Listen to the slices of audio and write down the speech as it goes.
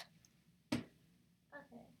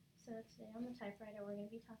So today on the Typewriter, we're going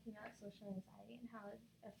to be talking about social anxiety and how it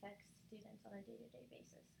affects students on a day-to-day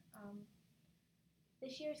basis.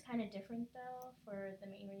 This year is kind of different though, for the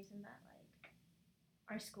main reason that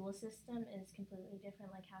our school system is completely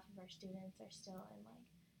different. Like half of our students are still in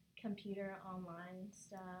computer online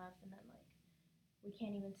stuff, and then we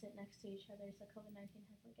can't even sit next to each other. So COVID-19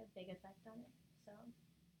 has a big effect on it. So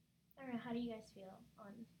I don't know. How do you guys feel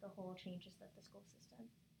on the whole changes that the school system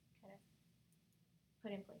kind of put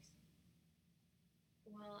in place?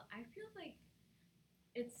 Well, I feel like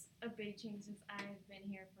it's a big change since I've been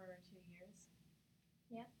here for 2 years.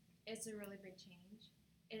 Yeah. It's a really big change.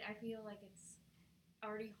 I feel like it's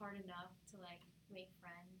already hard enough to make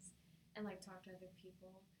friends and talk to other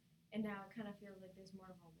people, and now it kind of feels like there's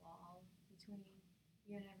more of a wall between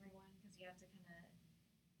you and everyone because you have to kind of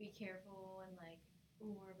be careful and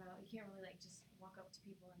more about, you can't really just walk up to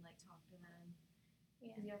people and talk to them.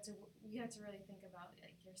 Yeah. Because you have to really think about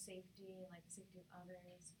your safety and the safety of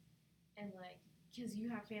others, and because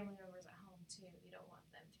you have family members at home too, you don't want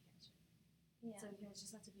them to catch it. Yeah. So you guys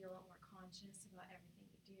just have to be a lot more conscious about everything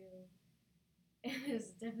you do. And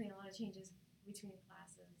there's definitely a lot of changes between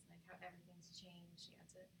classes, how everything's changed. You have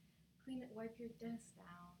to wipe your desk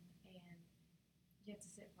down, and you have to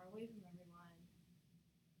sit far away from everyone.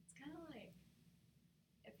 It's kind of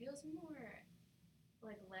it feels more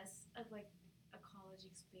less of a college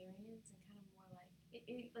experience, and kind of more it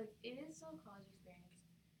is still a college experience,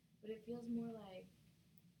 but it feels more like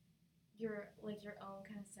your own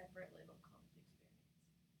kind of separate little college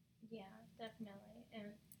experience. Yeah, definitely. And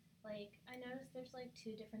I noticed there's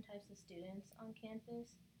two different types of students on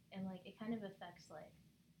campus, and it kind of affects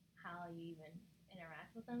how you even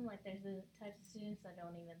interact with them. There's the types of students that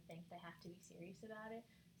don't even think they have to be serious about it,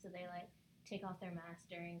 so they take off their mask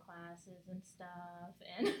during classes and stuff,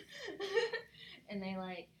 and and they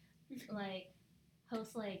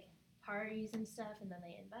host parties and stuff, and then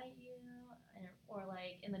they invite you, or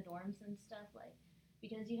in the dorms and stuff,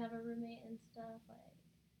 because you have a roommate and stuff.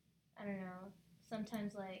 I don't know.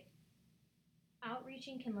 Sometimes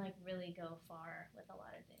outreaching can really go far with a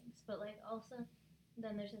lot of things, but also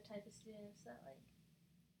then there's the type of students that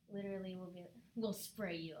literally will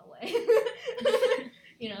spray you away.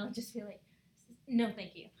 Just feel no,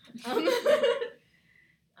 thank you.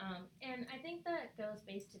 And I think that goes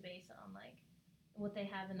base on what they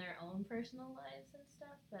have in their own personal lives and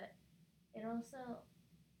stuff, but it also,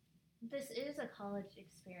 this is a college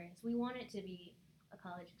experience. We want it to be a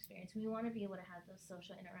college experience. We want to be able to have those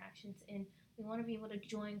social interactions, and we want to be able to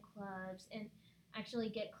join clubs and actually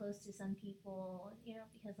get close to some people,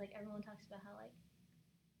 because everyone talks about how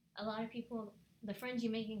a lot of people, the friends you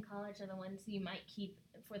make in college are the ones you might keep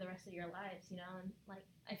for the rest of your lives, and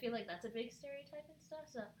I feel that's a big stereotype and stuff.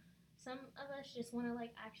 So some of us just want to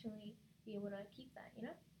actually be able to keep that.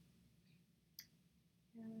 Yeah.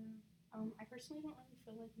 I personally don't really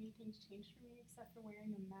feel like anything's changed for me except for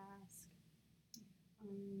wearing a mask.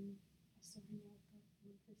 I still hang out with the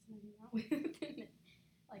one person I hang out with.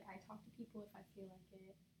 I talk to people if I feel like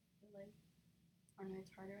it. But I don't know,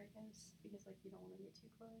 it's harder, I guess, because you don't want to get too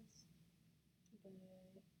close. But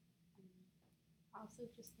I also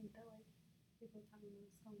just think that people have a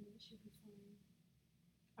mask on, it should be fine.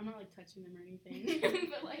 I'm not touching them or anything,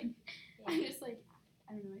 but yeah. I'm just I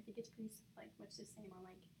don't know. I think it's pretty much the same on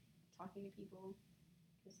talking to people,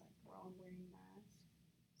 because we're all wearing masks.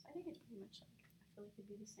 So I think it's pretty much I feel it'd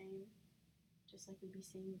be the same, just we'd be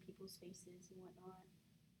seeing people's faces and whatnot,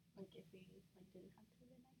 if we didn't have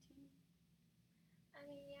COVID-19. I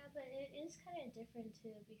mean, yeah, but it is kind of different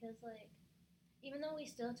too, because even though we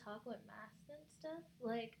still talk with masks and stuff,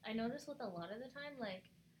 I notice with a lot of the time,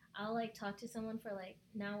 I'll talk to someone for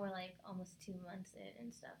now we're almost 2 months in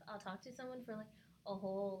and stuff. I'll talk to someone for a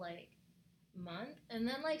whole month, and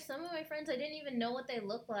then some of my friends, I didn't even know what they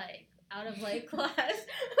look like out of class.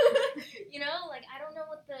 I don't know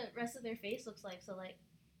what the rest of their face looks like, so I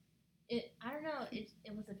don't know,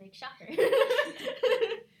 it was a big shocker.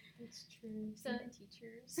 It's true. So the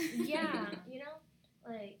teachers. Yeah,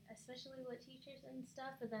 especially with teachers and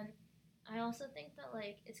stuff. But then I also think that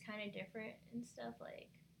it's kind of different and stuff,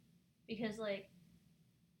 because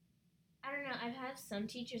I don't know, I've had some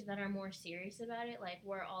teachers that are more serious about it.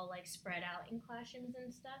 We're all spread out in classrooms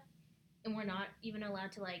and stuff, and we're not even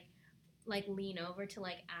allowed to lean over to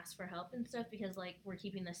ask for help and stuff, because we're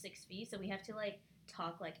keeping the 6 feet, so we have to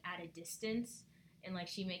talk at a distance, and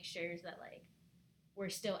she makes sure that we're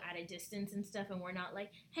still at a distance and stuff, and we're not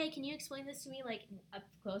hey, can you explain this to me up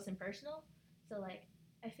close and personal. So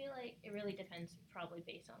I feel it really depends, probably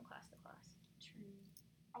based on class to class. True.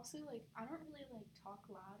 Also, I don't really talk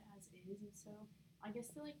loud as is, and so I guess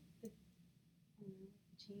the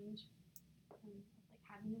change of like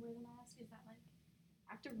having to wear the mask is that like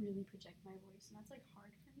I have to really project my voice, and that's like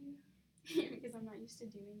hard for me because I'm not used to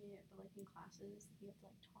doing it. But like in classes, you have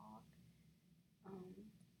to like talk.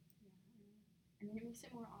 Yeah, and then it makes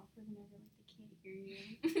it more awkward whenever like they can't hear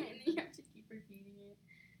you, and then you have to keep repeating it.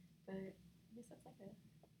 But I guess that's like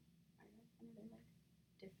I don't know, another like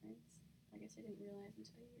difference. I guess I didn't realize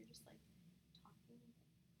until you were just like talking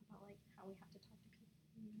about like how we have to talk to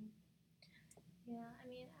people. Yeah, I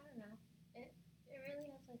mean, I don't know. It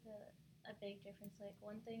really has like a big difference. Like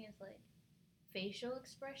one thing is like facial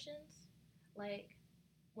expressions. Like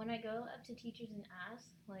when I go up to teachers and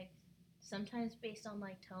ask, like sometimes based on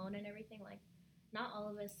like tone and everything, like not all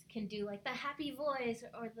of us can do like the happy voice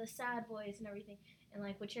or the sad voice and everything. And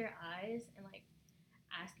like with your eyes and like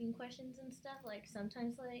asking questions and stuff, like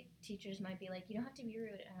sometimes like teachers might be like, you don't have to be rude,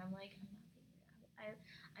 and I'm like, I'm not being rude.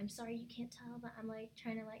 I'm sorry you can't tell, but I'm like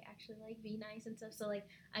trying to like actually like be nice and stuff. So like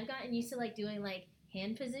I've gotten used to like doing like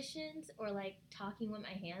hand positions or like talking with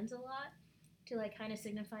my hands a lot to like kind of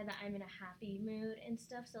signify that I'm in a happy mood and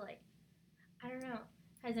stuff. So like I don't know.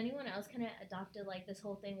 Has anyone else kind of adopted like this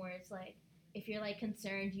whole thing where it's like if you're like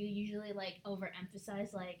concerned, you usually like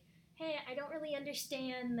overemphasize like, hey, I don't really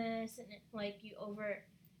understand this, and like you over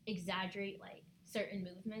exaggerate like certain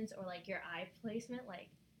movements or like your eye placement. Like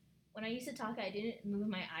when I used to talk, I didn't move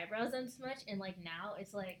my eyebrows as much, and like now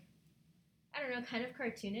it's like I don't know, kind of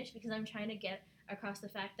cartoonish because I'm trying to get across the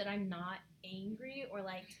fact that I'm not angry or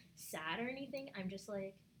like sad or anything. I'm just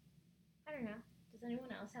like I don't know. Does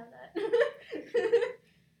anyone else have that?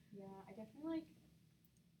 Yeah, I definitely like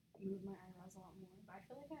move my eyebrows a lot more, but I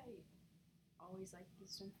feel like I always like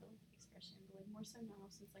use them for like expression, but like more so now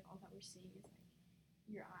since like all that we're seeing is like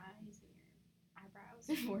your eyes and your eyebrows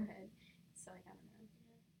and forehead. So like I don't know.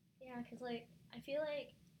 Yeah, because like I feel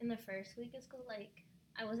like in the first week of school, like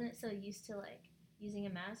I wasn't so used to like using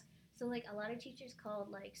a mask. So like a lot of teachers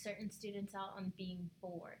called like certain students out on being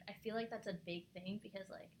bored. I feel like that's a big thing because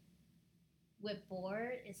like with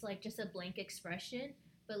bored, it's like just a blank expression,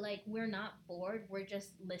 but like we're not bored, we're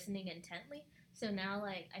just listening intently. So now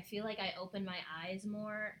like I feel like I open my eyes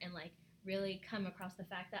more and like really come across the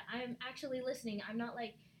fact that I'm actually listening. I'm not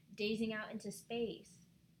like dazing out into space.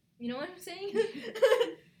 You know what I'm saying?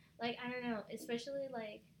 Like I don't know, especially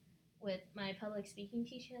like with my public speaking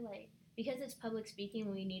teacher, like because it's public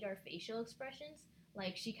speaking, we need our facial expressions.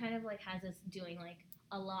 Like she kind of like has us doing like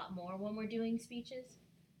a lot more when we're doing speeches.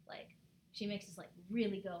 Like she makes us like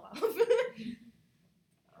really go off.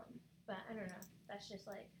 But I don't know. That's just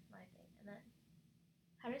like my thing. And then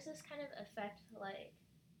how does this kind of affect like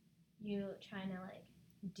you trying to like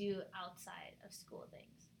do outside of school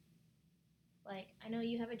things? Like I know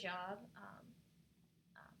you have a job.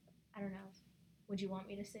 I don't know. Would you want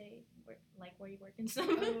me to say where you work and stuff?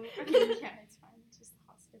 Oh, okay, yeah, it's fine. It's just the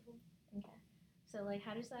hospital. Okay. So like,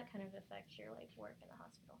 how does that kind of affect your like work in the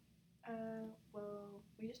hospital? Well,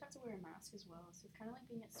 we just have to wear a mask as well, so it's kind of like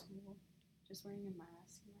being at school, just wearing a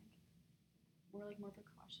mask and like we're like more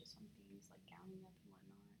precautious on things like gowning up and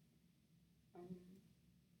whatnot.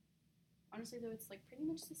 Honestly though, it's like pretty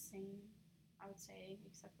much the same, I would say,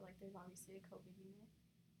 except for like there's obviously a COVID unit.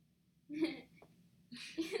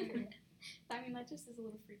 I mean that just is a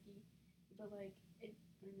little freaky, but like it,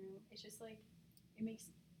 I don't know. It's just like it makes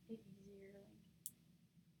it easier. Like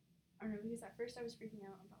I don't know because at first I was freaking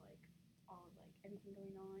out about like all of like everything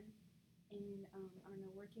going on, and I don't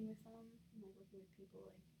know working with them and like working with people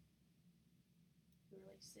like who are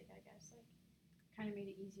like sick. I guess like kind of made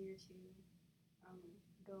it easier to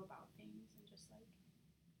go about things and just like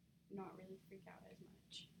not really freak out as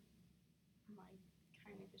much. Like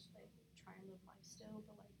kind of just like try and live life still,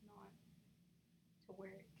 but like not to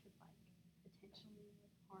where it could like potentially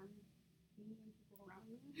like harm me and people around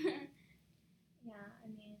me. Yeah, I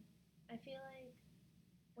mean, I feel like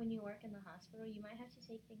when you work in the hospital, you might have to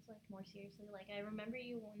take things like more seriously. Like I remember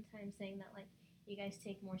you one time saying that like you guys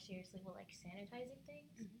take more seriously with like sanitizing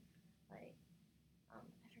things. Mm-hmm. Like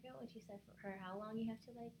I forget what you said for her. How long you have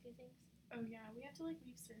to like do things? Oh yeah, we have to like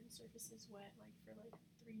leave certain surfaces wet like for like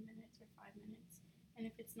 3 minutes or 5 minutes, and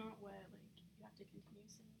if it's not wet, like you have to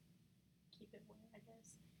continuously keep it wet. I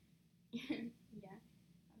guess. Yeah, that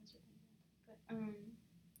was really bad. But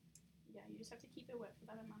yeah, you just have to keep it wet for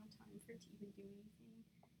that amount of time for it to even do anything.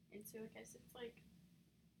 And so I guess it's like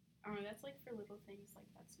I don't know. That's like for little things like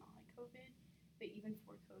that's not like COVID, but even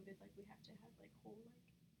for COVID, like we have to have like whole like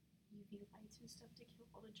UV lights and stuff to kill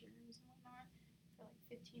all the germs and whatnot for like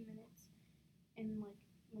 15 minutes. And like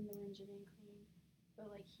when the rooms are getting clean, but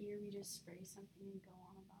like here we just spray something and go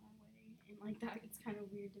on about our way, and like that it's kind of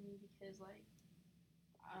weird to me because like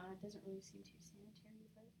it doesn't really seem too sanitary,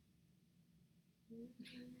 but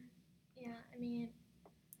Yeah, I mean,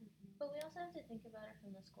 but we also have to think about it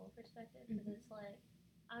from the school perspective because it's like,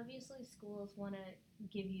 obviously schools want to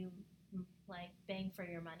give you like bang for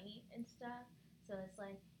your money and stuff. So it's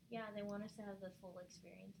like, yeah, they want us to have the full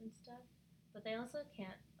experience and stuff, but they also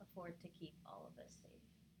can't afford to keep all of us safe.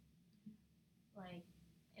 Like,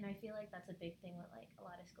 and I feel like that's a big thing with like a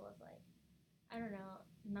lot of schools, like, I don't know,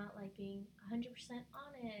 not like being 100%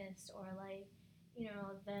 honest or like,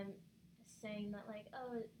 them saying that like,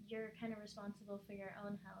 oh, you're kind of responsible for your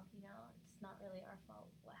own health, it's not really our fault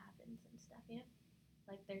what happens and stuff.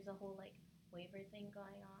 Like there's a whole like waiver thing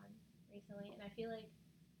going on recently, and I feel like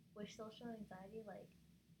with social anxiety, like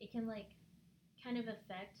it can like kind of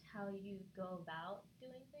affect how you go about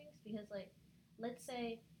doing things because like let's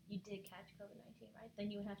say you did catch COVID-19, right?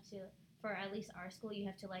 Then you would have to, for at least our school, you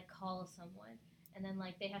have to like call someone, and then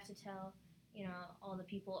like they have to tell all the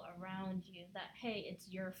people around you that hey, it's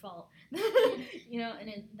your fault.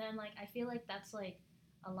 And then like I feel like that's like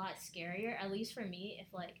a lot scarier, at least for me,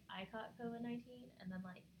 if like I caught COVID-19 and then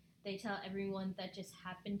like they tell everyone that just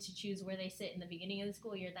happened to choose where they sit in the beginning of the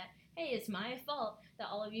school year that hey, it's my fault that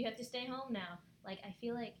all of you have to stay home now. Like I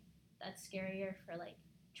feel like that's scarier for like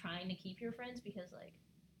trying to keep your friends because like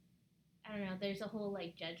I don't know, there's a whole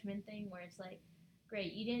like judgment thing where it's like,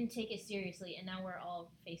 great, you didn't take it seriously and now we're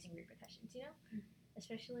all facing repercussions.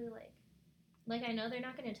 Especially like I know they're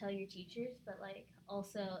not going to tell your teachers, but like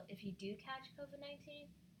also if you do catch COVID-19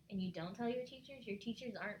 and you don't tell your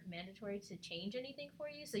teachers aren't mandatory to change anything for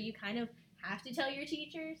you, so you kind of have to tell your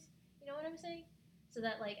teachers. You know what I'm saying? So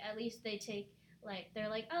that like at least they take like they're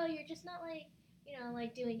like, oh, you're just not like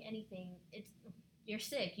like doing anything. It's you're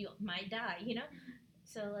sick. You might die.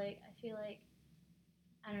 So like I feel like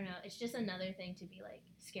I don't know. It's just another thing to be like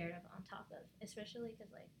scared of on top of, especially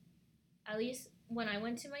because like at least when I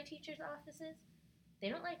went to my teachers' offices, they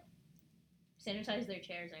don't like sanitize their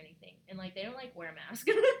chairs or anything, and like they don't like wear a mask.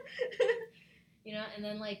 And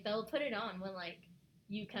then like they'll put it on when like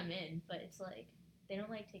you come in, but it's like they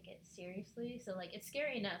don't like take it seriously. So like it's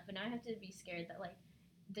scary enough, but now I have to be scared that like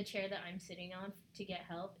the chair that I'm sitting on to get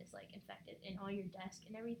help is like infected, and all your desk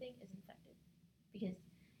and everything is infected because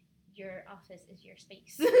your office is your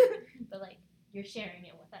space, but like you're sharing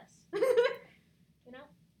it with us. you know,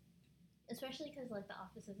 Especially because like the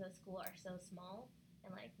offices at school are so small,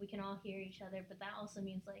 and like we can all hear each other, but that also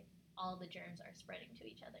means like all the germs are spreading to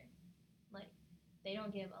each other. Like they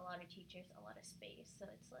don't give a lot of teachers a lot of space, so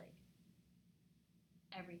it's like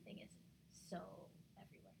everything is so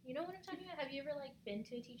everywhere. You know what I'm talking about? Have you ever like been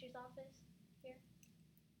to a teacher's office here?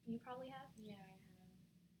 You probably have. Yeah,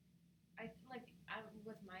 I have.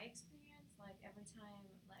 With my experience, like every time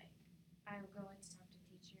like I would go in to talk to a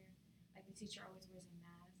teacher, like the teacher always wears a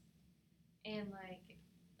mask, and like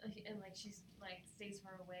she's like stays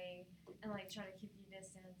far away and like try to keep your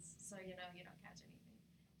distance so you don't catch anything,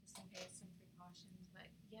 just in case some precautions.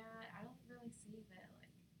 But yeah, I don't really see that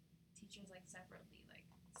like teachers like separately like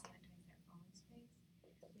sanitize their own space,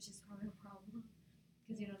 which is probably a problem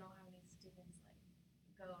because you don't know how many students like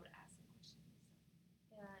go to ask them questions and stuff.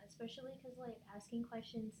 Yeah, especially because like asking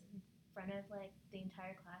questions in front of like the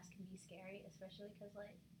entire class can be scary, especially because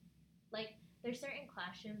like there's certain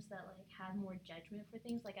classrooms that like have more judgment for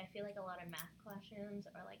things. Like I feel like a lot of math classrooms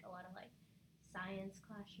or like a lot of like science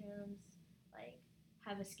classrooms like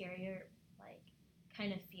have a scarier like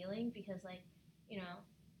kind of feeling because like you know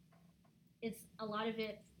it's a lot of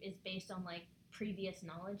it is based on like previous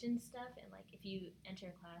knowledge and stuff, and like if you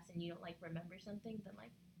enter a class and you don't like remember something, then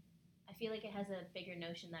like I feel like it has a bigger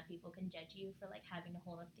notion that people can judge you for like having to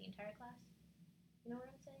hold up the entire class. You know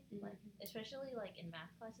what I'm saying? Like especially like in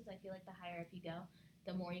math classes, I feel like the higher up you go,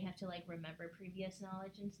 the more you have to like remember previous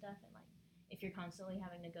knowledge and stuff, and like if you're constantly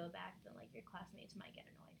having to go back, then like your classmates might get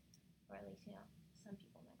annoyed, or at least some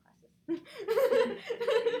people in my classes.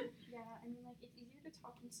 Yeah, I mean, like, it's easier to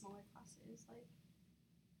talk in smaller classes. Like,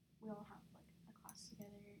 we all have, like, a class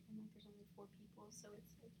together, and, like, there's only 4 people, so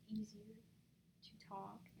it's, like, easier to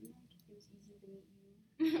talk, and, like, it was easier to meet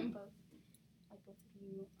you, both of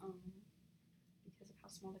you, because of how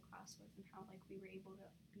small the class was and how, like, we were able to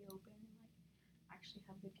be open and, like, actually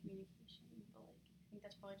have good communication. But, like, I think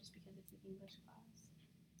that's probably just because it's an English class.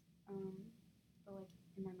 But, like,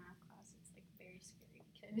 in my math class, it's, like, very scary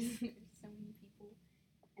because there's so many people.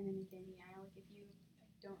 And then again, yeah, like if you like,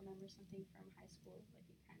 don't remember something from high school, like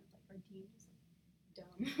you kind of like are deemed as like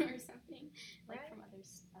dumb or something, like from other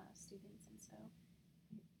students, and so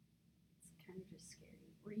it's kind of just scary.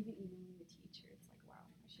 Or even emailing the teacher, it's like, wow,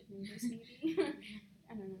 I should know this maybe.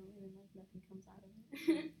 I don't know, and then like nothing comes out of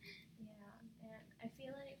it. Yeah, and I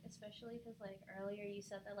feel like especially actually, because like earlier you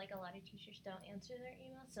said that like a lot of teachers don't answer their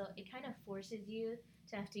emails, so it kind of forces you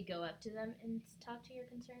to have to go up to them and talk to your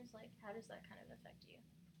concerns. Like, how does that kind of affect you?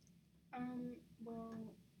 Well,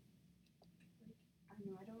 like, I don't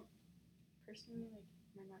know, I don't, personally, like,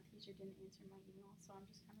 my math teacher didn't answer my email, so I'm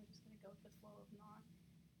just kind of just gonna go with the flow of not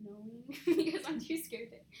knowing, because I'm too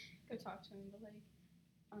scared to go talk to him, but, like,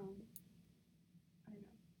 I don't know,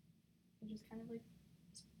 it just kind of, like,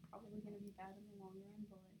 it's probably gonna be bad in the long run,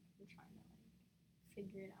 but, like, I'm trying to, like,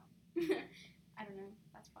 figure it out. I don't know,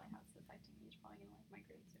 that's probably how it's affecting me. It's probably gonna, like, my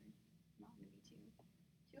grades are not gonna be too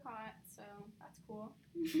hot, so that's cool,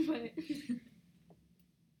 but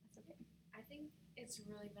that's okay. I think it's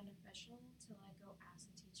really beneficial to like go ask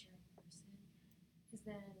a teacher in person, because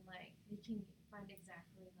then like they can find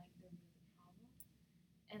exactly like the root of the problem,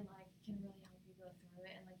 and like can really help you go through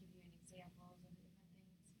it and like give you an examples of the different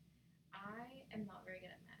things. I am not very good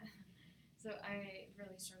at math, so I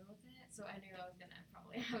really struggle with it. So I knew I was gonna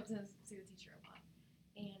probably have to see the teacher a lot,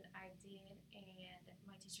 and I did, and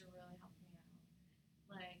my teacher really helped me out.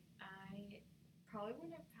 Like I probably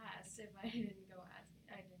wouldn't have passed if I didn't go ask.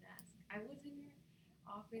 I didn't ask. I was in your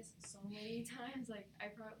office so many times. Like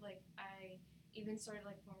I even started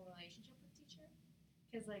like form a relationship with the teacher,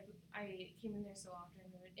 because like I came in there so often,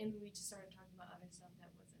 and we just started talking about other stuff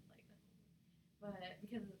that wasn't like the homework. But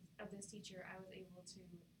because of this teacher, I was able to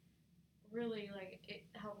really like it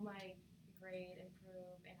helped my grade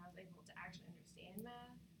improve, and I was able to actually understand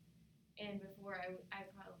math. And before I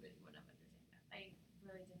probably wouldn't have understood math. I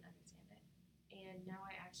really didn't understand it, and now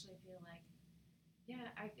I actually feel like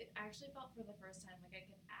I actually felt for the first time like I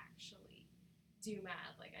could actually do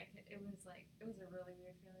math. Like I could. It was a really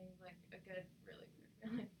weird feeling, like a good, really weird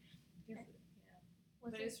feeling. Yeah,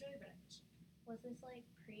 Was but it it's really beneficial. was this like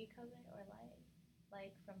pre-COVID or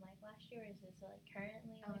like from like last year, or is this like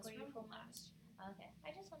currently like It's where you're from from? last year. Okay, I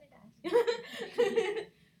just wanted to ask.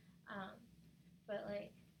 um, but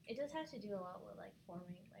like it does have to do a lot with like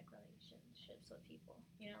forming like relationships with people.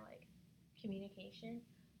 You know, like communication.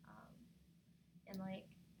 Um, and like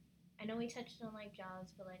I know we touched on like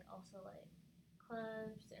jobs, but like also like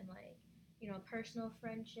clubs and like personal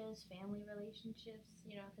friendships, family relationships.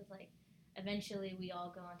 Because like eventually we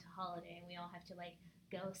all go on to holiday and we all have to like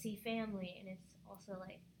go see family, and it's also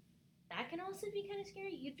like that can also be kind of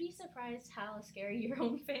scary. You'd be surprised how scary your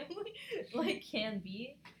own family like can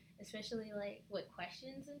be, especially like with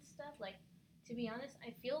questions and stuff. Like to be honest,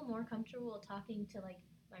 I feel more comfortable talking to like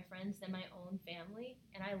my friends than my own family,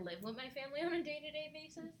 and I live with my family on a day-to-day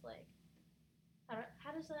basis. Like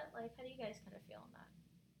how does that like how do you guys kind of feel on that?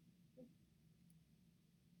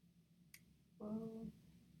 Well,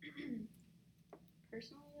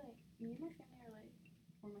 personally, like, me and my family are like,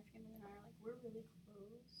 or my family and I are like, we're really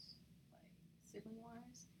close, like,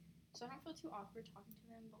 sibling-wise. So I don't feel too awkward talking to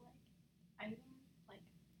them, but like, I even, like,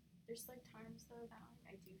 there's like times though that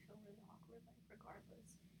like I do feel really awkward, like,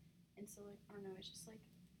 regardless. And so, like, I don't know, it's just like,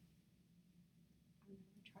 I don't know,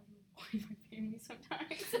 I try to avoid my family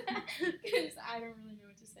sometimes because I don't really know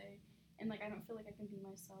what to say. And like, I don't feel like I can be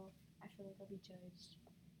myself. I feel like I'll be judged,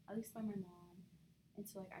 at least by my mom. And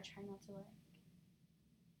so like, I try not to like,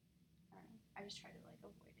 I don't know, I just try to like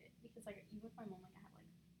avoid it, because like even with my mom, like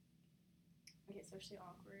I get socially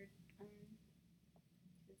awkward.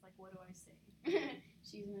 It's like, what do I say?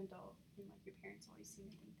 She's an adult, and like your parents always seem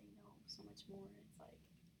to think they know so much more. It's like,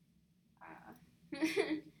 I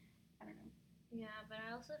don't know. Yeah, but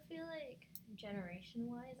I also feel like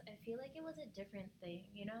generation-wise, I feel like it was a different thing.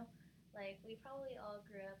 Like we probably all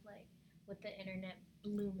grew up like with the internet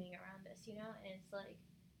blooming around us, and it's like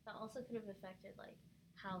that also could have affected like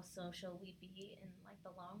how social we'd be in like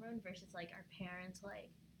the long run versus like our parents like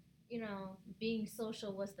being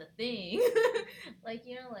social was the thing. like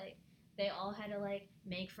like they all had to like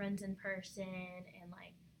make friends in person and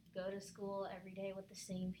like go to school every day with the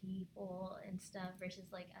same people and stuff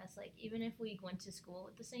versus like us, like even if we went to school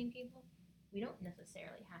with the same people, we don't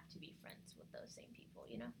necessarily have to be friends with those same people.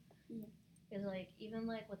 Yeah. Because like even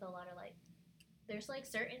like with a lot of like there's like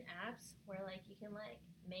certain apps where like you can like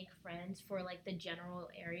make friends for like the general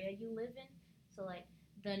area you live in. So like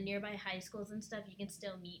the nearby high schools and stuff, you can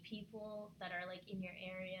still meet people that are like in your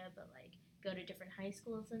area, but like go to different high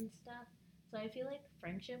schools and stuff. So I feel like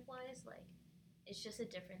friendship wise, like it's just a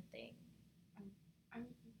different thing. I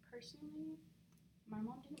mean, personally, my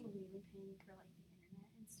mom didn't believe in paying for like the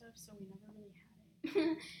internet and stuff, so we never really had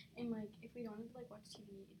it. And like, if we wanted to like watch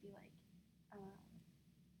TV, it'd be like,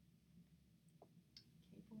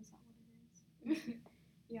 cable. Is that what it is?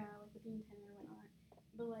 Yeah, like with the antenna or whatnot.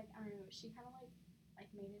 But like, I don't know. She kind of like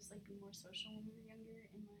made us like be more social when we were younger,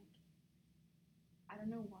 and like, I don't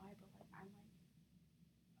know why, but like I'm like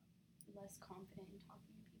less confident in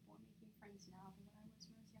talking to people and making friends now than what I was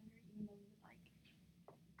when I was younger. Even though we would like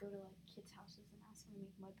go to like kids' houses and ask them to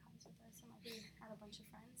make mud pies with us, and like we had a bunch of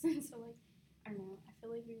friends. And so like I don't know, I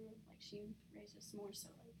feel like we were like she raised us more so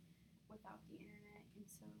like without the internet, and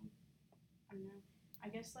so I don't know.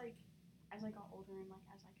 I guess like as I got older and like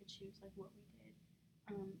as I could choose like what we did,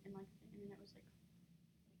 and like the internet was like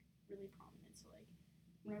really prominent. So like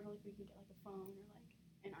whenever like we could get like a phone or like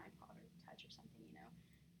an iPod or touch or something, you know,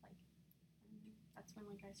 like that's when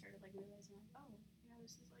like I started like realizing like, oh, you know,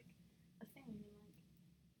 this is like a thing, and like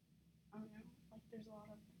I don't know, like there's a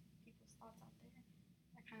lot of people's thoughts out there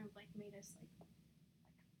that kind of like made us like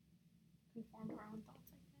conform to our own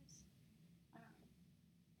thoughts, I guess.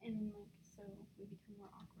 And then like so we become more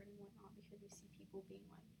awkward and whatnot because we see people being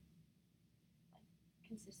like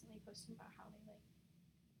consistently posting about how they like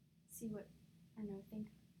see what I don't know think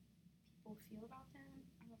people feel about them.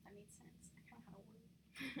 I don't know if that made sense. I kind of had a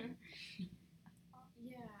word.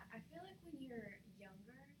 Yeah, I feel like when you're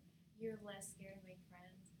younger, you're less scared to make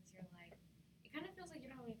friends because you're like, it kind of feels like you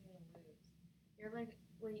don't have anything to lose. You're like,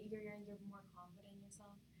 when you're young, you're more confident in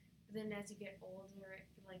yourself. But then as you get older,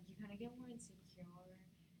 like you kind of get more insecure,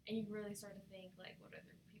 and you really start to think like, what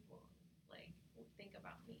other people like think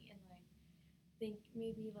about me, and like think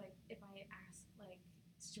maybe like if I ask like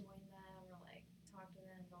to join them or like talk to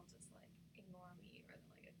them, they'll just like ignore me or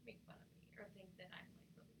like make fun of me or think that I'm like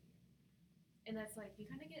really weird. And that's like you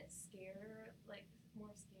kind of get scared, like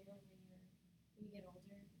more scared when you get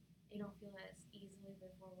older. You don't feel as easily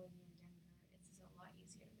before when you're younger. It's just a lot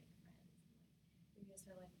easier to make friends. And, like you just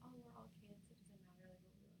feel like, oh, we're all kids. It doesn't matter like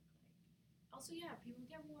what we look like. Also, yeah, people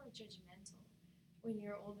get more judgmental when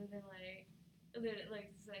you're older than like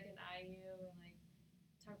second eye you and like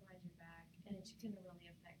talk behind your back, and it can really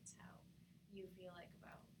affect how you feel like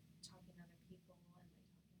about talking to other people and like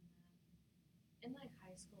talking to them. In like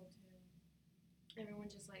high school too, everyone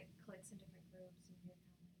just like clicks in different groups, and you're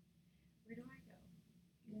kind of like, where do I go?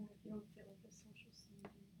 Yeah, if you don't fit like a social scene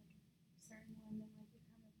or like a certain one, then like you're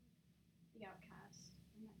kind of like the outcast,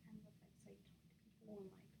 and that kind of affects how you talk to people and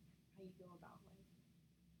like how you go about like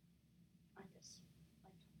I guess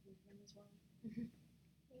like talking to them as well.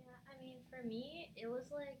 Yeah, I mean, for me, it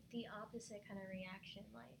was like the opposite kind of reaction.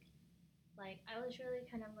 Like I was really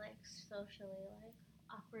kind of like socially like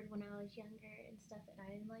awkward when I was younger and stuff, and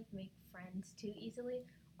I didn't like make friends too easily.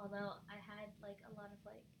 Although I had like a lot of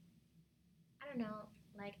like I don't know,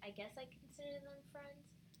 like I guess I consider them friends,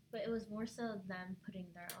 but it was more so them putting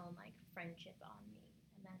their own like friendship on me,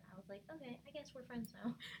 and then I was like, okay, I guess we're friends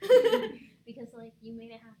now, because like you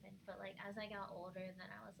made it happen. But like as I got older, then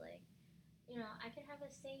I was like, you know, I can have a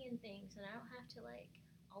say in things, and I don't have to like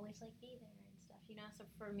always like be there and stuff, you know. So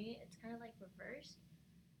for me, it's kind of like reversed.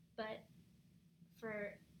 But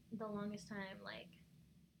for the longest time, like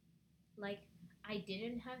I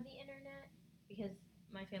didn't have the internet because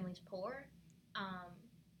my family's poor, um,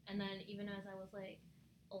 and then even as I was like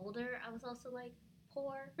older, I was also like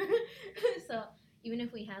poor. So even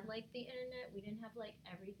if we had like the internet, we didn't have like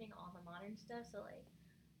everything, all the modern stuff. So like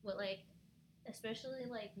what like especially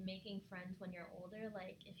like making friends when you're older,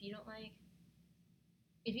 like if you don't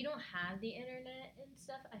have the internet and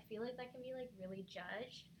stuff, I feel like that can be like really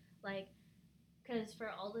judged. Like, because for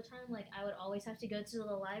all the time, like I would always have to go to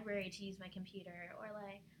the library to use my computer, or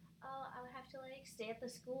like, oh, I would have to like stay at the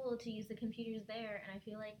school to use the computers there. And I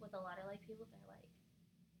feel like with a lot of like people, they're like,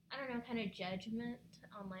 I don't know, kind of judgment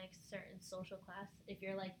on like certain social class. If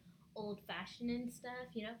you're like old fashioned and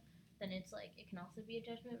stuff, you know, then it's like it can also be a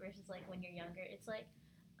judgment. Versus like when you're younger, it's like,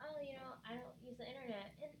 oh, you know, I don't use the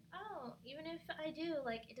internet, and oh, even if I do,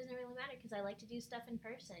 like it doesn't really matter because I like to do stuff in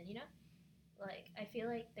person, you know. Like I feel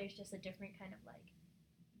like there's just a different kind of like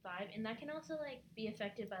vibe, and that can also like be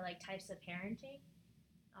affected by like types of parenting.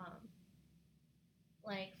 Um,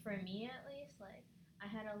 like for me at least, like I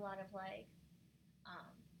had a lot of like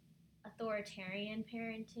um, authoritarian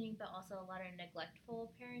parenting, but also a lot of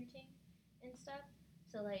neglectful parenting and stuff.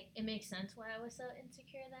 So like it makes sense why I was so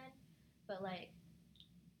insecure then. But like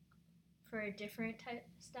for different type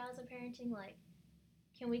styles of parenting, like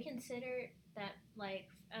can we consider that like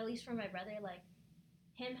at least for my brother, like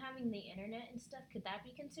him having the internet and stuff, could that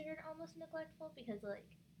be considered almost neglectful? Because like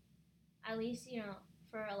at least you know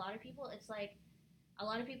for a lot of people, it's like a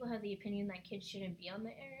lot of people have the opinion that kids shouldn't be on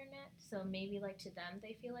the internet, so maybe like to them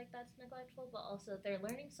they feel like that's neglectful, but also they're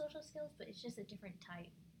learning social skills, but it's just a different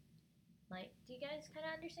type. Like, do you guys kind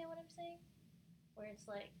of understand what I'm saying? Where it's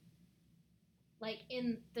like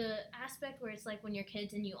in the aspect where it's like when you're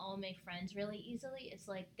kids and you all make friends really easily, it's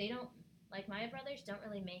like they don't like my brothers don't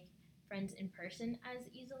really make friends in person as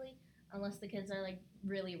easily unless the kids are like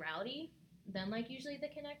really rowdy. then like usually they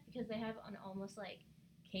connect because they have an almost like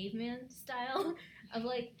caveman style of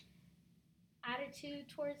like attitude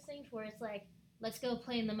towards things where it's like, let's go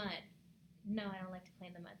play in the mud. No, I don't like to play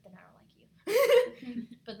in the mud. Then I don't like you.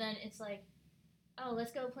 But then it's like, oh,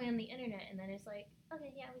 let's go play on the internet. And then it's like,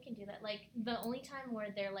 okay, yeah, we can do that. Like, the only time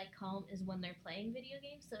where they're like calm is when they're playing video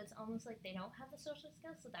games. So it's almost like they don't have the social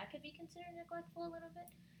skills. So that could be considered neglectful a little bit.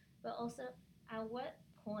 But also, at what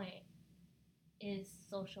point is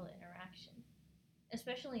social interaction?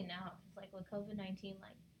 Especially now, because like with COVID-19,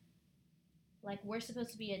 like we're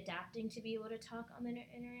supposed to be adapting to be able to talk on the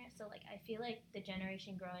internet. So like I feel like the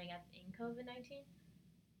generation growing up in COVID-19,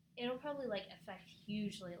 it'll probably like affect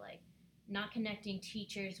hugely like not connecting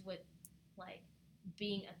teachers with like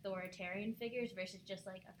being authoritarian figures versus just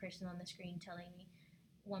like a person on the screen telling me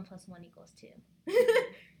 1+1 = 2.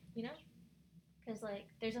 You know, because like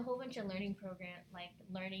there's a whole bunch of learning program like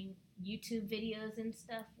learning YouTube videos and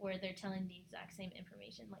stuff where they're telling the exact same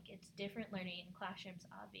information. Like it's different learning in classrooms,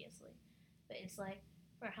 obviously, but it's like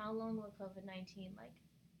for how long will COVID-19 like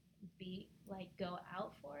be like go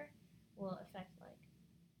out for will affect like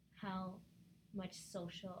how much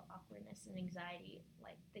social awkwardness and anxiety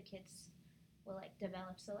like the kids will like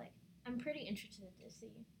develop. So like I'm pretty interested to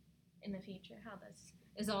see in the future how this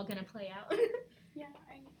is all gonna play out. Yeah,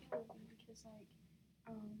 I think it will be because like,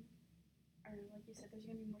 I don't know, like you said, there's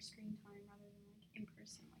gonna be more screen time rather than like in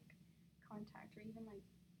person like contact or even like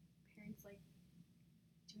parents like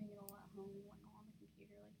doing it all at home and whatnot on the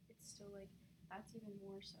computer. Like it's still like that's even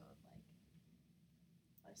more so of like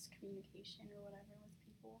less communication or whatever with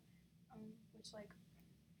people, which like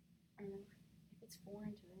I don't know if it's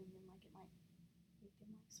foreign to them then like it might make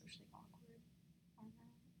them like socially awkward. I don't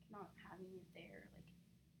know, like, not having it there like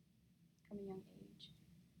from a young age.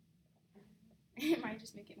 It might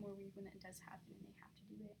just make it more weird when it does happen and they have to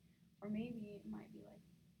do it. Or maybe it might be like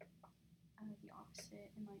the opposite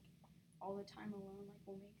and like all the time alone like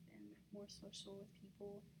will make them more social with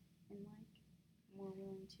people and like more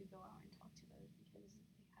willing to go out and talk to those because they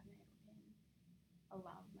haven't been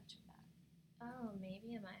allowed much of that. Oh,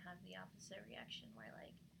 maybe it might have the opposite reaction where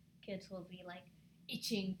like kids will be like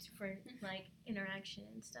itching for like interaction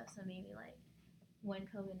and stuff. So maybe like when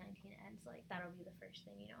COVID-19 ends, like that'll be the first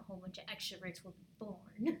thing, you know, a whole bunch of extroverts will be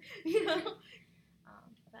born, you know.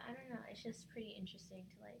 But I don't know, it's just pretty interesting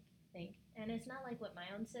to like think, and it's not like with my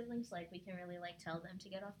own siblings, like we can really like tell them to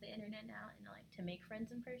get off the internet now and like to make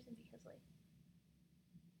friends in person because like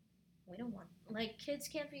we don't want like kids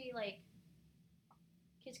can't be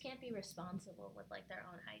responsible with like their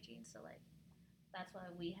own hygiene, so like that's why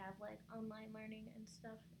we have like online learning and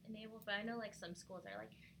stuff enabled. But I know like some schools are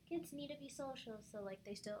like kids need to be social, so like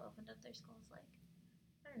they still opened up their schools. Like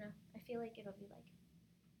I don't know, I feel like it'll be like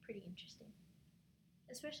pretty interesting,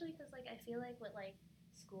 especially because like I feel like with like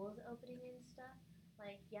schools opening and stuff,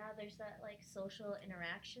 like yeah, there's that like social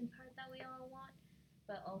interaction part that we all want,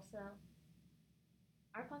 but also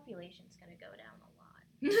our population's gonna go down a lot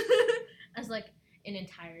as like an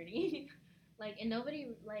entirety. Like and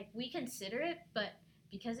nobody like we consider it, but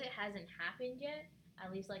because it hasn't happened yet,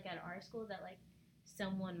 at least like at our school, that like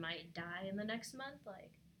someone might die in the next month,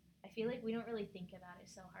 like I feel like we don't really think about it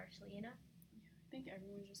so harshly, you know? I think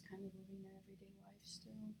everyone's just kind of living their everyday life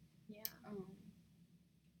still. Yeah.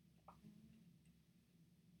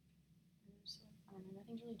 So I don't know,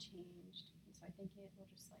 nothing's really changed, and so I think it will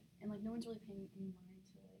just like and like no one's really paying any mind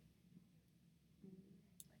to like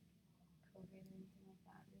COVID or anything like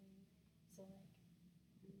that really. So like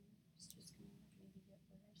it's just gonna like maybe get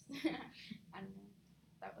worse. I don't know.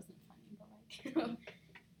 That wasn't funny, but like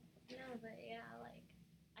No, but yeah, like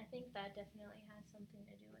I think that definitely has something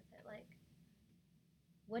to do with it. Like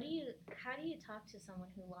how do you talk to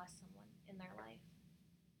someone who lost someone in their life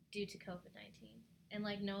due to COVID-19? And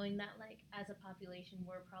like knowing that like as a population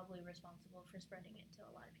we're probably responsible for spreading it to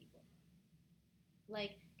a lot of people.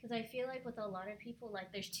 Like because I feel like with a lot of people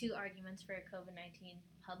like there's two arguments for COVID-19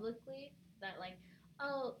 publicly that like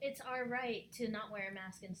oh it's our right to not wear a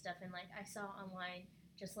mask and stuff, and like I saw online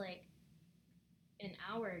just like an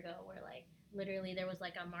hour ago where like literally there was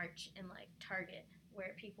like a march in like Target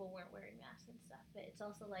where people weren't wearing masks and stuff. But it's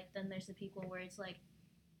also like then there's the people where it's like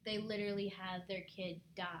they literally had their kid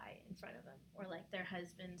die in front of them, or like their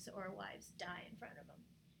husbands or wives die in front of them,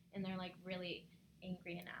 and they're like really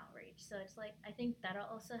angry and outraged. So it's like I think that'll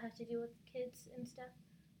also have to do with kids and stuff,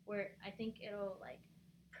 where I think it'll like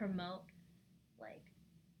promote like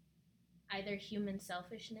either human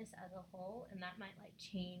selfishness as a whole, and that might like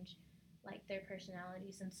change like their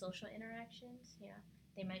personalities and social interactions. You know,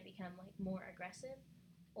 they might become like more aggressive,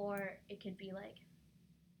 or it could be like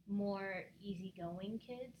more easygoing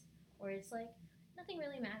kids, where it's like nothing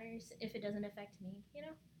really matters if it doesn't affect me, you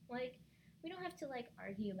know? Like, we don't have to, like,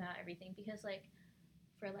 argue about everything because, like,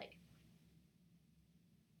 for, like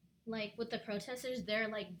with the protesters, they're,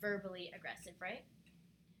 like, verbally aggressive, right?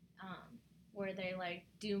 Where they, like,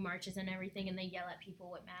 do marches and everything and they yell at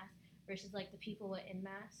people with masks versus, like, the people with in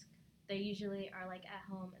mask. They usually are, like, at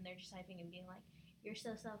home and they're just typing and being like, you're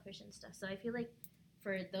so selfish and stuff. So I feel like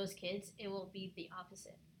for those kids, it will be the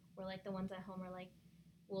opposite. Where, like, the ones at home are, like,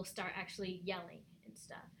 will start actually yelling and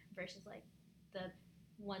stuff versus, like, the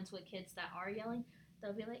ones with kids that are yelling,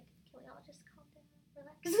 they'll be like, can we all just calm down,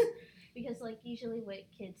 relax? Because, like, usually with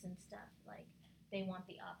kids and stuff, like, they want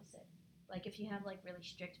the opposite. Like, if you have, like, really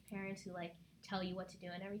strict parents who, like, tell you what to do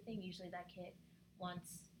and everything, usually that kid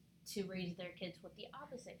wants to raise their kids with the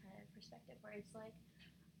opposite kind of perspective, where it's like,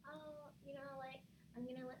 oh, you know, like, I'm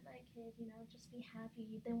gonna let my kid, you know, just be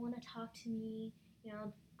happy. They want to talk to me, you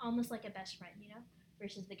know, almost like a best friend, you know,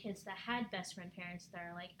 versus the kids that had best friend parents that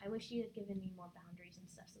are like, I wish you had given me more boundaries and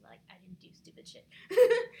stuff so that, like, I didn't do stupid shit.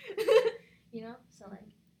 You know, so,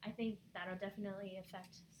 like, I think that'll definitely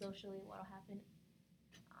affect socially what'll happen,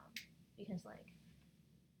 because, like,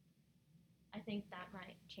 I think that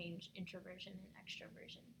might change introversion and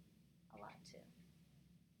extroversion a lot too.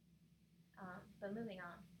 But moving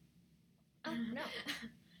on. Oh, no.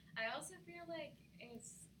 I also feel like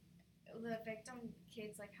it's the effect on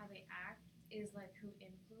kids, like how they act, is like who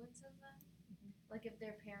influences them. Mhm. Like if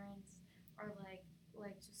their parents are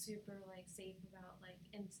like super like safe about like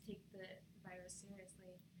and take the virus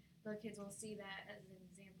seriously, the kids will see that as an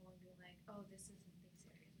example and be like, oh, this is something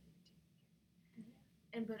serious we need to take care. Mhm.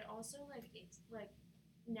 And but also like it's like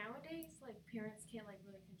nowadays like parents can't like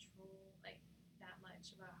really control like that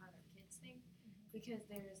much about how their kids think because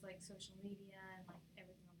there's like social media and like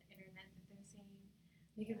everything on the internet that they're seeing.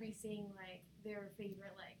 They could be seeing like their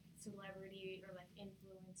favorite like celebrity or like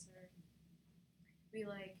influencer be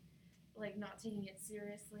like not taking it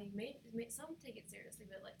seriously. Some take it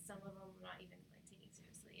seriously, but like some of them not even like taking it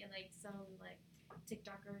seriously. And like some like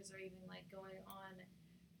TikTokers are even like going on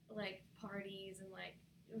like parties and like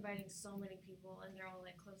inviting so many people and they're all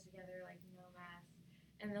like close together like no mask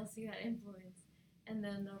and they'll see that influence and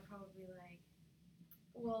then they'll probably like,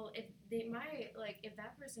 well, if they might like if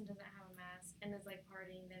that person doesn't have a mask and is like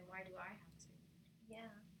partying, then why do I have to?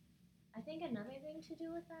 Yeah. I think another thing to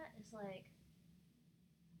do with that is like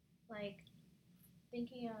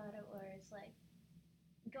thinking about it where it's like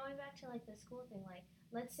going back to like the school thing, like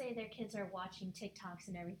let's say their kids are watching TikToks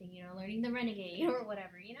and everything, you know, learning the renegade or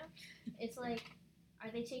whatever, you know? It's like,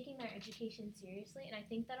 are they taking their education seriously? And I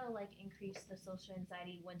think that'll like increase the social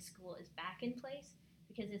anxiety when school is back in place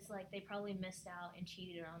because it's like they probably missed out and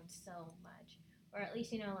cheated on so much. Or at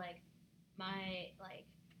least, you know, like my like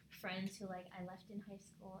friends who like I left in high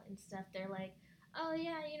school and stuff, they're like, oh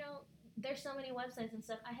yeah, you know, there's so many websites and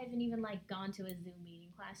stuff. I haven't even like gone to a Zoom meeting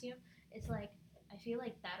class, you know? It's like I feel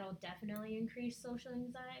like that'll definitely increase social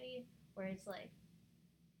anxiety where it's like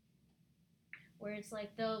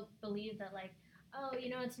they'll believe that like, oh, you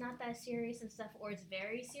know, it's not that serious and stuff or it's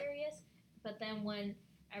very serious, but then when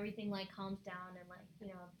everything like calms down and like, you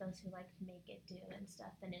know, those who like make it do and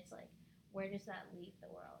stuff, then it's like where does that leave the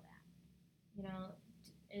world at? You know,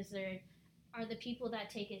 is there are the people that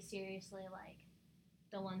take it seriously like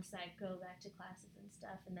the ones that go back to classes and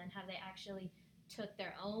stuff and then have they actually took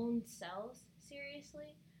their own selves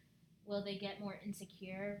seriously? Will they get more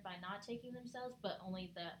insecure by not taking themselves but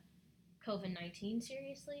only the COVID-19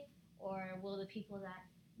 seriously? Or will the people that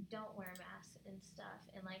don't wear masks and stuff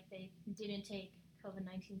and like they didn't take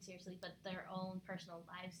COVID-19 seriously but their own personal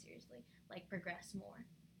lives seriously like progress more?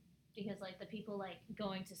 Because like the people like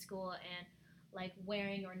going to school and like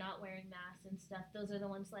wearing or not wearing masks and stuff, those are the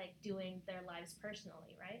ones like doing their lives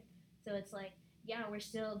personally, right? So it's like, yeah, we're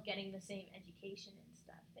still getting the same education and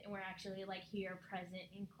stuff, and we're actually like here present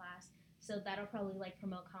in class. So that'll probably like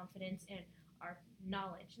promote confidence and our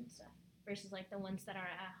knowledge and stuff. Versus like the ones that are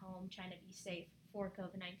at home trying to be safe for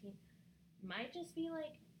COVID-19 might just be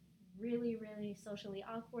like really, really socially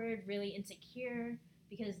awkward, really insecure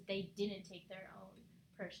because they didn't take their own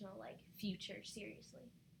personal like future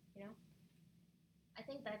seriously, you know? I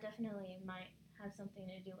think that definitely might have something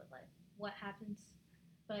to do with like what happens,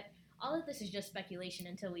 but all of this is just speculation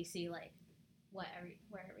until we see like where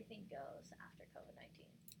everything goes after COVID-19.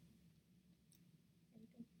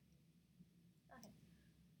 Anything? Okay.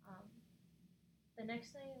 Um, the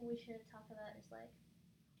next thing we should talk about is like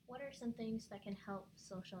what are some things that can help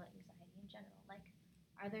social anxiety in general? Like,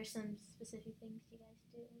 are there some specific things you guys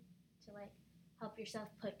do to like help yourself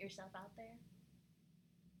put yourself out there?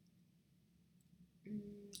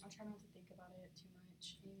 I try not to think about it too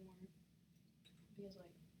much anymore because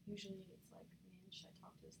like usually it's like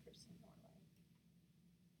to this person, or like,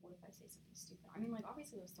 what if I say something stupid? I mean, like,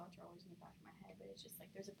 obviously those thoughts are always in the back of my head, but it's just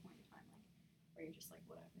like there's a point in time like where you're just like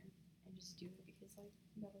whatever and just do it because like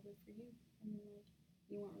you gotta live for you, and then like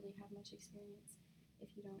you won't really have much experience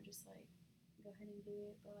if you don't just like go ahead and do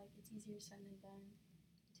it. But like it's easier said than done.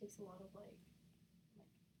 It takes a lot of like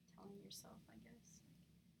telling yourself, I guess, like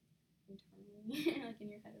internally, like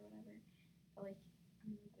in your head or whatever. But like I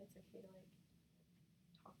don't know, that it's okay to like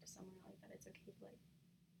talk to someone, or like that it's okay to like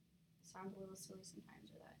sound a little silly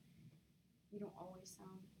sometimes, or that you don't always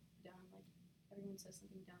sound dumb. Like everyone says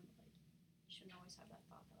something dumb, but like you shouldn't always have that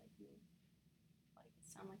thought that like you like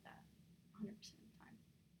sound like that 100% of the time.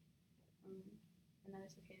 And that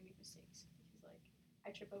it's okay to make mistakes, because like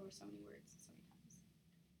I trip over so many words so many times,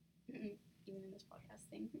 even in this podcast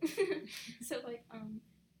thing. So like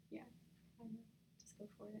yeah, I don't know, just go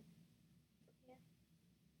for it.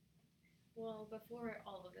 Well, before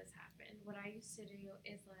all of this happened, what I used to do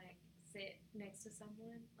is like sit next to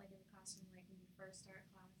someone, like in the classroom, like when you first start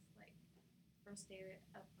class, like first day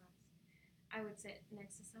of class, I would sit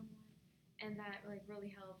next to someone, and that like really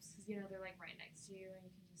helps because you know they're like right next to you, and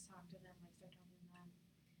you can just talk to them, like start talking to them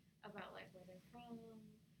about like where they're from,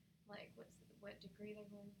 like what degree they're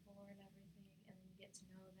going for, and everything, and then you get to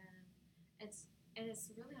know them. It's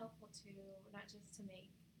really helpful to not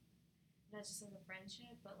just as a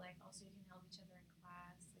friendship, but like also you can help each other in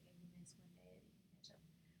class. Like if you miss one day, you can catch up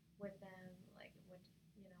with them, like what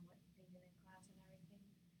they did in class and everything.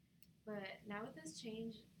 But now with this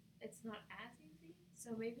change, it's not as easy.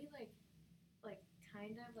 So maybe like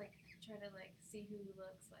kind of like try to like see who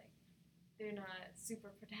looks like they're not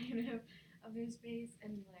super protective of their space,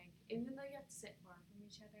 and like even though you have to sit far from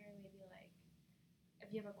each other, maybe like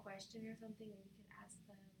if you have a question or something, maybe you can ask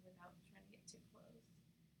them without trying to get too close.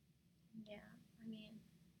 Yeah, I mean,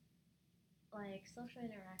 like social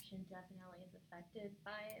interaction definitely is affected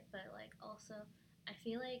by it, but like also I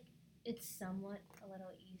feel like it's somewhat a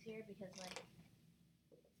little easier because like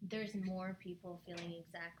there's more people feeling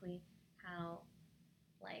exactly how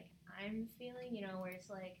like I'm feeling, you know, where it's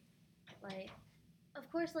like of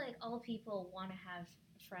course like all people want to have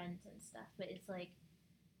friends and stuff, but it's like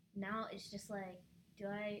now it's just like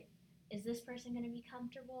is this person going to be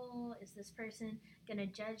comfortable? Is this person going to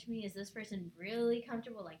judge me? Is this person really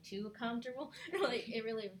comfortable, like too comfortable? Like it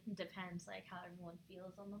really depends like how everyone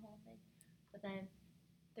feels on the whole thing. But then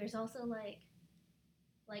there's also like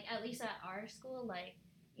at least at our school, like,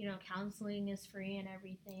 you know, counseling is free and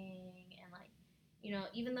everything, and like, you know,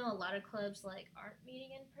 even though a lot of clubs like aren't meeting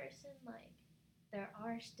in person, like there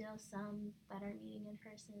are still some that are meeting in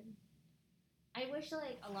person. I wish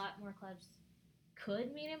like a lot more clubs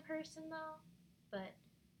could meet in person though, but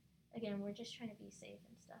again, we're just trying to be safe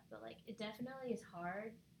and stuff. But like it definitely is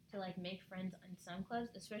hard to like make friends in some clubs,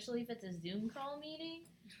 especially if it's a Zoom call meeting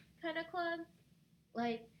kind of club.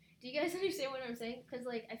 Like, do you guys understand what I'm saying? Because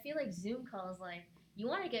like I feel like Zoom calls, like you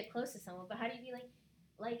want to get close to someone, but how do you be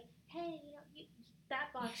like hey, you know,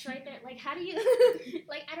 that box right there, like how do you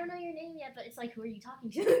like I don't know your name yet, but it's like who are you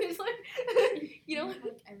talking to? It's like you know,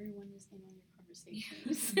 like everyone is in on your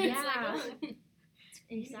conversations. Yeah. Like,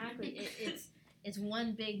 exactly. It's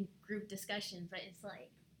one big group discussion, but it's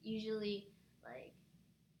like usually like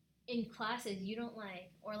in classes you don't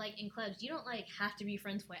like, or like in clubs you don't like have to be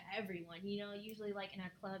friends with everyone. You know, usually like in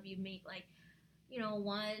a club you make like, you know,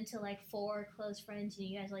 1 to like 4 close friends, and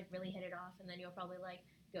you guys like really hit it off, and then you'll probably like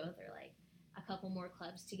go through like a couple more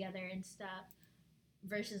clubs together and stuff.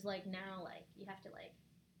 Versus like now, like you have to like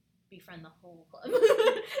befriend the whole club.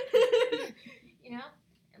 You know,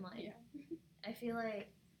 and like I feel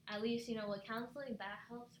like at least, you know, with counseling that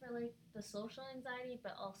helps for like the social anxiety,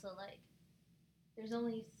 but also like there's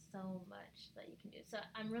only so much that you can do. So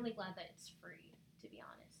I'm really glad that it's free, to be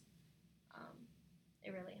honest.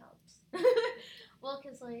 It really helps. Well,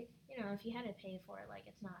 because like, you know, if you had to pay for it, like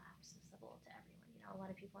it's not accessible to everyone. You know, a lot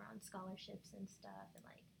of people are on scholarships and stuff, and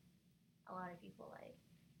like a lot of people like,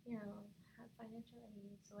 you know, have financial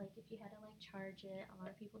aid. So like if you had to like charge it, a lot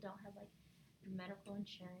of people don't have like medical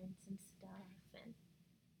insurance and stuff, and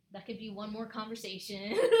that could be one more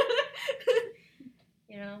conversation.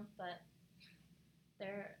 You know, but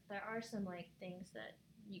there are some like things that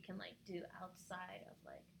you can like do outside of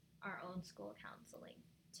like our own school counseling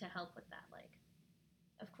to help with that. Like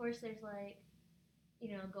of course there's like,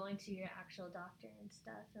 you know, going to your actual doctor and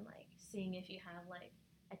stuff, and like seeing if you have like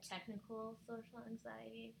a technical social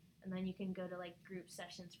anxiety, and then you can go to like group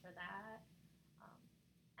sessions for that.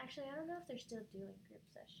 Actually, I don't know if they're still doing group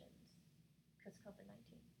sessions because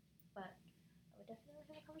COVID-19, but I would definitely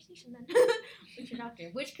have a conversation then with your doctor,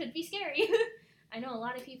 which could be scary. I know a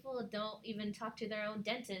lot of people don't even talk to their own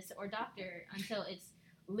dentist or doctor until it's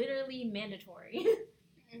literally mandatory.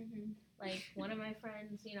 Mm-hmm. Like, one of my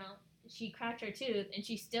friends, she cracked her tooth and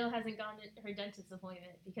she still hasn't gone to her dentist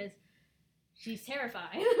appointment because she's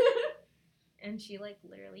terrified. And she, like,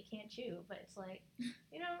 literally can't chew. But it's like,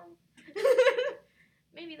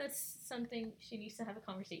 maybe that's something she needs to have a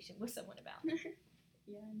conversation with someone about.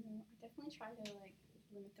 Yeah, no, I definitely try to, like,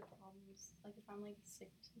 limit the problems. Like, if I'm, like,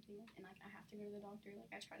 sick or something, like, and, like, I have to go to the doctor,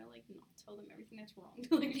 like, I try to, like, not tell them everything that's wrong.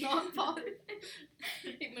 Like, not bother them.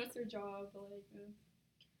 Like, that's their job, but, like,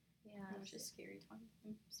 Yeah. it was just scary talking to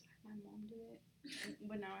them. So I had my mom do it.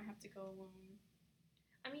 But now I have to go alone.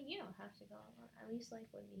 I mean, you don't have to go. At least, like,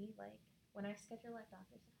 with me, like, when I schedule, like,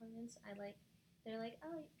 doctor's appointments, they're like,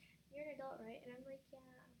 oh, you're an adult, right? And I'm like, yeah,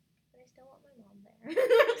 but I still want my mom there.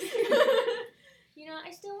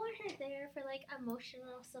 I still want her there for, like,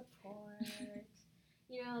 emotional support.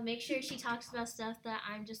 Make sure she talks about stuff that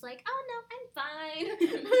I'm just like, oh, no, I'm fine.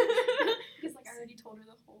 Because, like, I already told her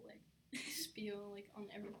the whole, like, spiel, like, on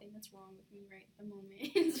everything that's wrong with me right at the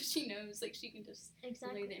moment. So she knows, like, she can just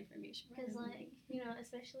relay the information. Because, like,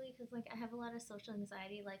 especially because, like, I have a lot of social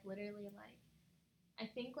anxiety. Like, literally, like, I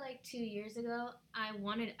think, like, 2 years ago, I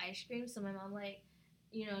wanted ice cream. So my mom, like,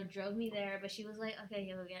 drove me there. But she was like, okay,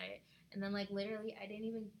 you'll go get it. And then, like, literally,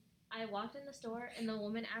 I walked in the store, and the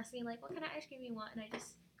woman asked me, like, what kind of ice cream you want? And I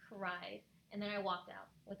just cried. And then I walked out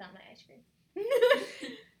without my ice cream.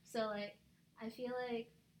 So, like, I feel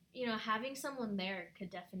like, having someone there could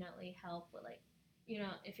definitely help with, like,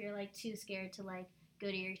 if you're, like, too scared to, like,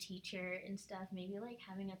 go to your teacher and stuff, maybe, like,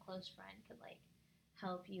 having a close friend could, like,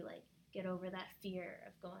 help you, like, get over that fear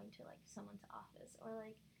of going to, like, someone's office. Or,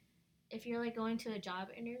 like, if you're, like, going to a job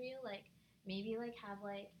interview, like, maybe, like, have,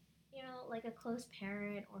 like, like, a close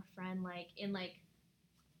parent or friend, like, in, like,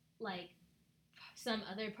 some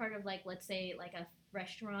other part of, like, let's say, like, a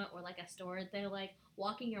restaurant or, like, a store, they're, like,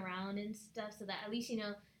 walking around and stuff, so that at least,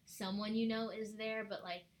 someone is there, but,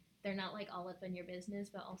 like, they're not, like, all up in your business,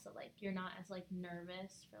 but also, like, you're not as, like,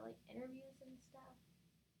 nervous for, like, interviews and stuff.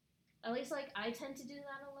 At least, like, I tend to do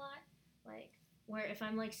that a lot. Like, where if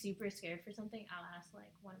I'm, like, super scared for something, I'll ask,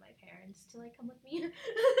 like, one of my parents to, like, come with me.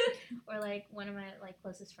 Or, like, one of my, like,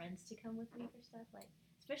 closest friends to come with me for stuff. Like,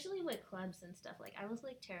 especially with clubs and stuff. Like, I was,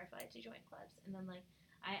 like, terrified to join clubs. And then, like,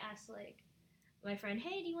 I asked, like, my friend,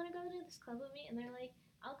 hey, do you want to go to this club with me? And they're like,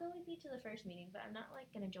 I'll go with you to the first meeting, but I'm not,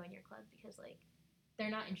 like, going to join your club because, like,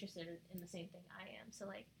 they're not interested in the same thing I am. So,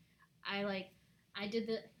 like, I did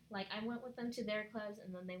I went with them to their clubs,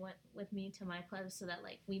 and then they went with me to my clubs, so that,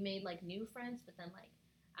 like, we made, like, new friends, but then, like,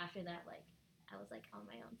 after that, like, I was, like, on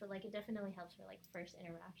my own. But, like, it definitely helps for, like, first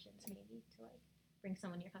interactions, maybe, to, like, bring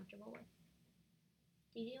someone you're comfortable with.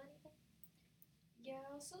 Do you do anything? Yeah,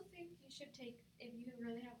 I also think you should if you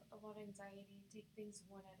really have a lot of anxiety, take things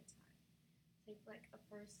one at a time. Take, like, a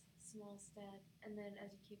first small step, and then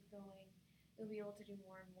as you keep going, you'll be able to do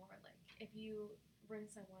more and more. Like, if you bring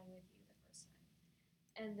someone with you the first time,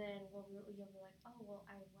 and then you'll be like, oh, well,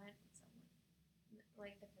 I went with someone,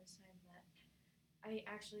 like, the first time that you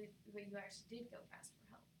actually did go ask for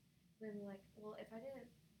help. Then you're like, well, if I did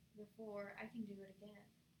it before, I can do it again.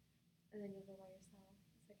 And then you'll go by yourself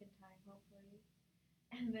the second time, hopefully.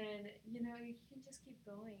 And then, you can just keep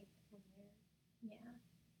going from there. Yeah.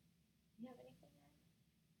 You have anything there?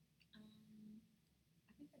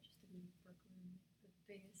 I think I just did in Brooklyn. The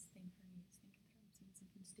biggest thing for me is thinking that I'm saying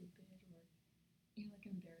something stupid or, like,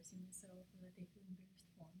 embarrassing myself or that they feel embarrassed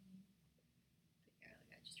for me. But yeah,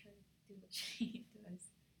 like, I just try to do what she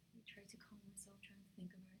does. I try to calm myself, trying to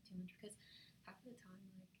think about it too much because half of the time,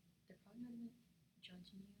 like, they're probably not even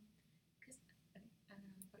judging you. Because I don't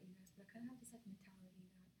know about you guys, but I kind of have this, like, mentality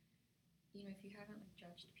that, if you haven't, like,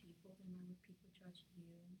 judged people, then why would people judge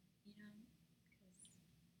you? Because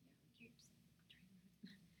you're just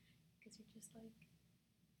because you're just like,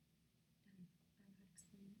 I don't know how to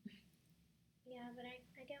explain it. Yeah, but I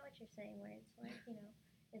get what you're saying, where it's like,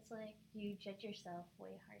 it's like you judge yourself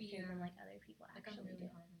way harsher than, like, other people like, actually I'm really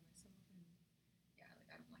do. hard on myself, and yeah, like,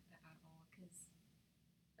 I don't like that at all, because,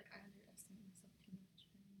 like, I underestimate myself too much,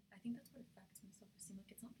 and I think that's what affects my self-esteem. Like,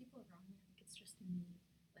 it's not people around me, I think it's just me,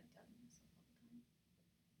 like, doubting myself all the time.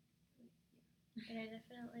 But, yeah. And I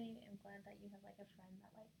definitely am glad that you have, like, a friend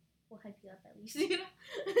that, like, will hype you up at least,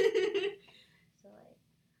 So,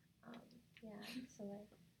 like, yeah, so, like,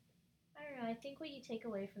 I don't know, I think what you take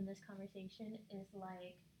away from this conversation is,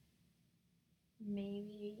 like,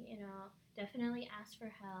 maybe, definitely ask for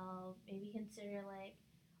help, maybe consider, like,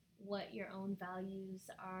 what your own values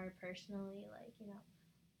are personally, like,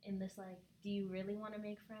 in this, like, do you really want to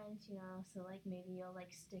make friends, so, like, maybe you'll,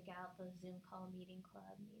 like, stick out those Zoom call meetings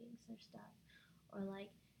or stuff, or, like,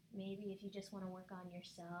 maybe if you just want to work on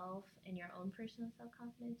yourself and your own personal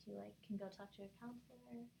self-confidence, you like can go talk to a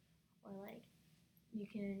counselor, or like you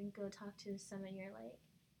can go talk to some of your like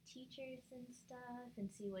teachers and stuff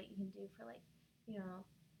and see what you can do for like, you know,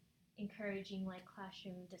 encouraging like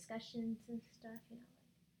classroom discussions and stuff, you know,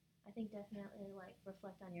 like I think definitely like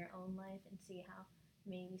reflect on your own life and see how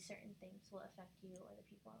maybe certain things will affect you or the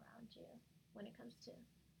people around you when it comes to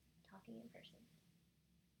talking in person.